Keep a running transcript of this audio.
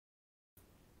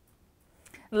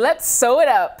Let's sew it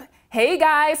up. Hey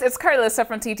guys, it's Carlissa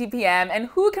from TTPM, and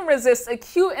who can resist a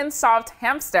cute and soft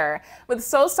hamster with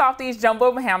Sew Softies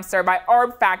Jumbo Hamster by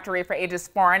ORB Factory for ages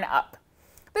 4 and up.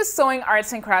 This sewing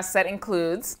arts and crafts set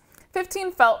includes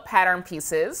 15 felt pattern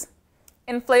pieces,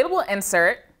 inflatable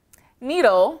insert,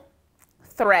 needle,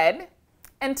 thread,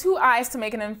 and 2 eyes to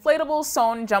make an inflatable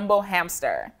sewn jumbo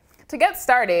hamster. To get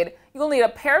started, you'll need a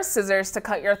pair of scissors to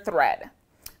cut your thread.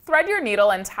 Thread your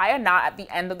needle and tie a knot at the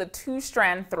end of the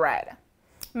 2-strand thread.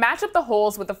 Match up the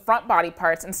holes with the front body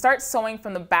parts and start sewing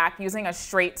from the back using a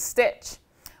straight stitch.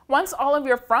 Once all of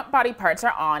your front body parts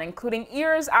are on, including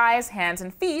ears, eyes, hands,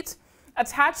 and feet,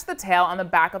 attach the tail on the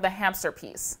back of the hamster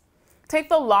piece. Take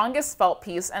the longest felt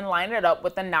piece and line it up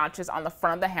with the notches on the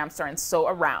front of the hamster and sew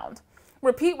around.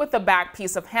 Repeat with the back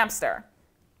piece of hamster.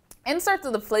 Insert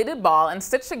the deflated ball and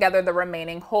stitch together the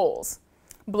remaining holes.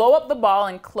 Blow up the ball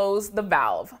and close the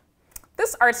valve.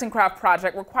 This arts and craft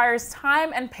project requires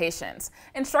time and patience.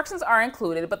 Instructions are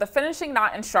included, but the finishing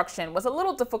knot instruction was a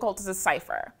little difficult to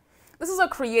decipher. This is a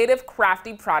creative,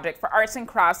 crafty project for arts and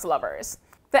crafts lovers.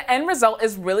 The end result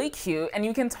is really cute, and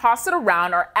you can toss it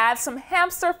around or add some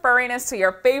hamster furriness to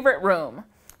your favorite room.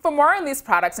 For more on these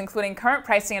products, including current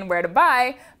pricing and where to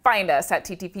buy, find us at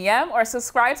TTPM or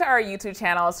subscribe to our YouTube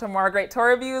channels for more great toy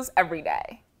reviews every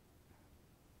day.